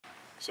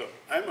So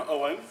I'm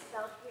Owen.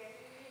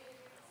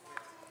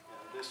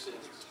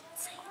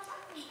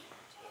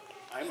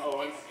 I'm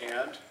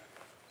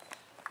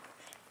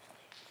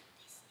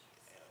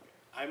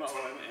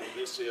Owen, and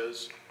this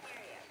is,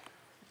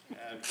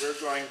 and we're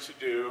going to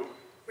do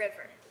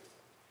River.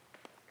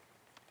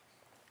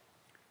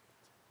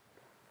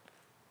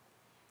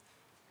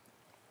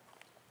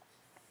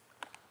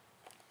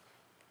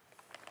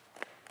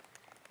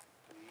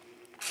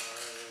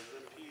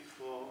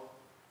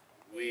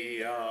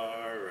 We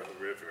are a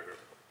river.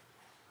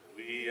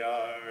 We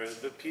are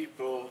the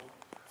people,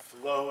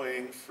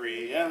 flowing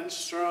free and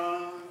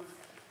strong.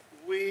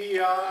 We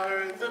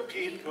are the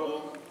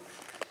people.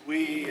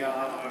 We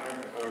are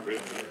a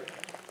river.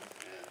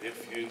 And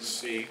if you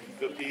seek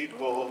the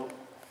people,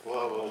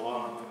 flow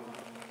along.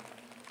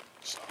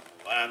 Some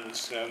land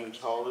stand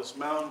tall as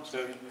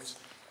mountains,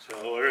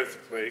 till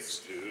earthquakes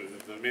do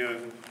them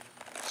in.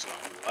 Some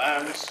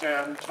land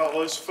stand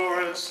tall as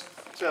forests,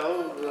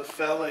 till the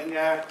felling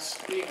axe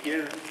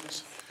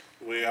begins.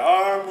 We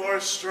are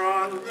more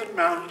strong than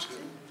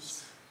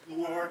mountains,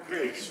 more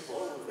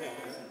graceful than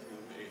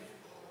the maple.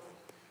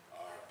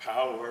 Our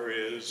power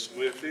is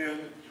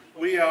within.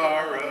 We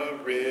are a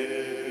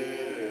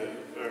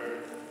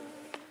river.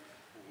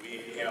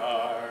 We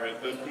are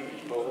the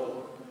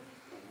people.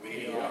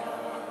 We are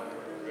a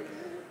river.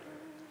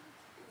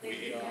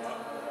 We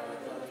are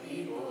the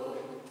people,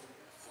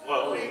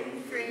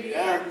 flowing free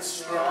and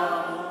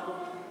strong.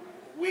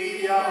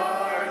 We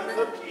are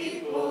the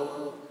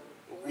people,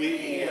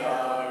 we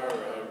are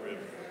a river.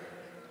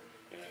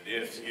 And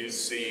if you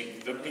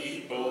seek the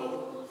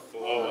people,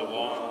 flow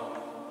along.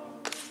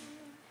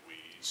 We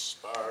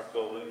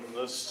sparkle in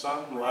the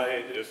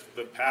sunlight if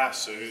the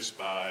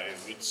passers-by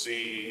would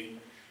see.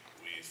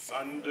 We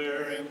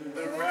thunder in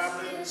the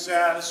rapids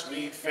as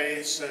we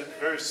face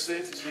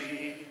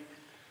adversity.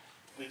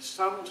 We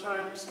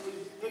sometimes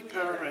lead the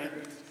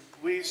current,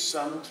 we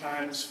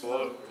sometimes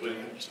float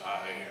when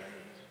tired.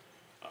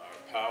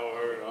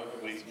 Power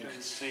we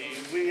can see,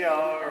 we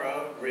are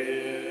a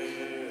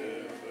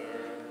river.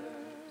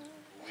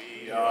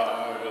 We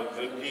are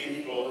the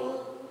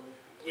people,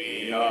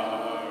 we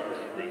are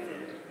a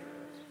river.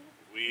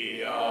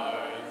 We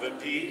are the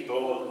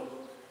people,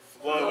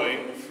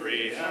 flowing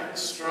free and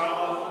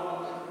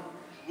strong.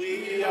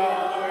 We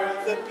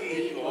are the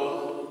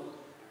people,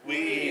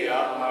 we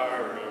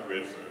are a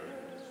river.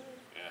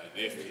 And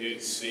if you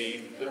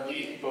seek the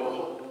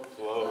people,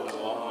 flow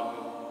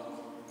along.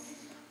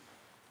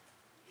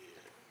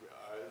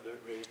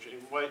 Raging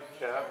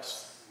whitecaps,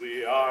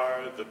 we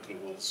are the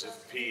pools of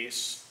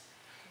peace.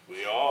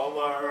 We all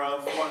are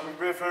of one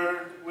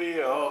river,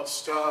 we all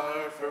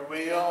starve or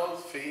we all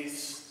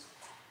feast.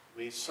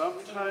 We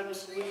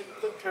sometimes lead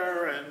the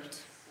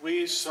current,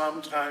 we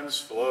sometimes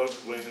float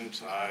when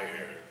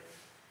tired.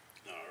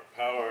 Our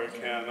power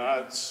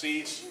cannot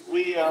cease,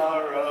 we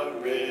are a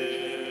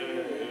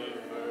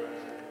river.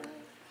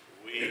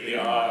 We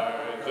are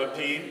the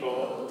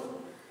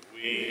people,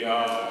 we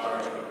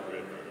are a river.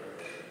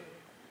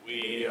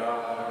 We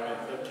are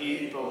the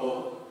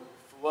people,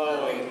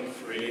 flowing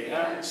free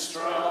and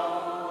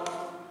strong.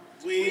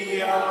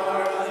 We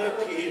are the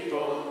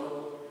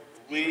people,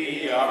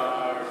 we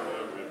are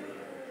a river.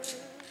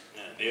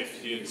 And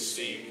if you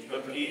seek the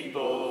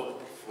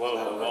people,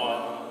 flow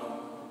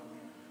along.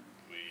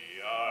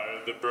 We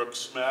are the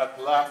brook's mad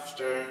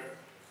laughter,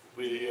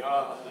 we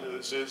are,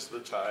 this is the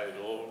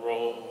tidal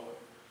roll.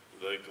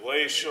 The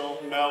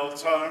glacial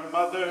melt our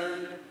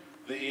mother,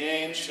 the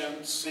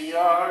ancient sea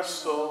our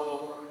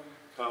soul.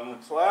 Come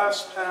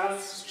clasp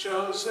hands,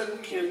 chosen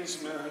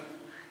kinsmen,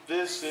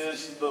 this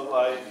is the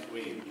life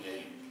we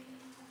make.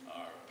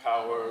 Our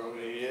power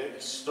we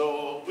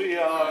extol, we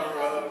are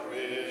a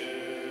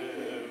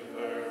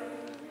river.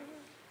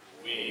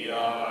 We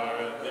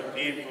are the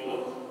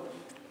people,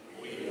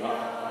 we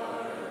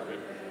are a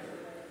river.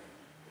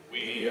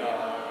 We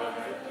are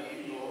the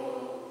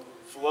people,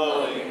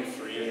 flowing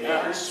free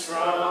and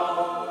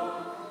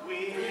strong.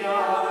 We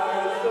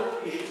are the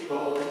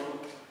people,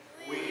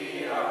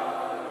 we are.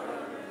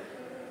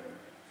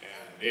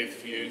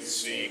 If you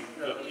seek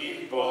the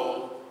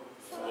people,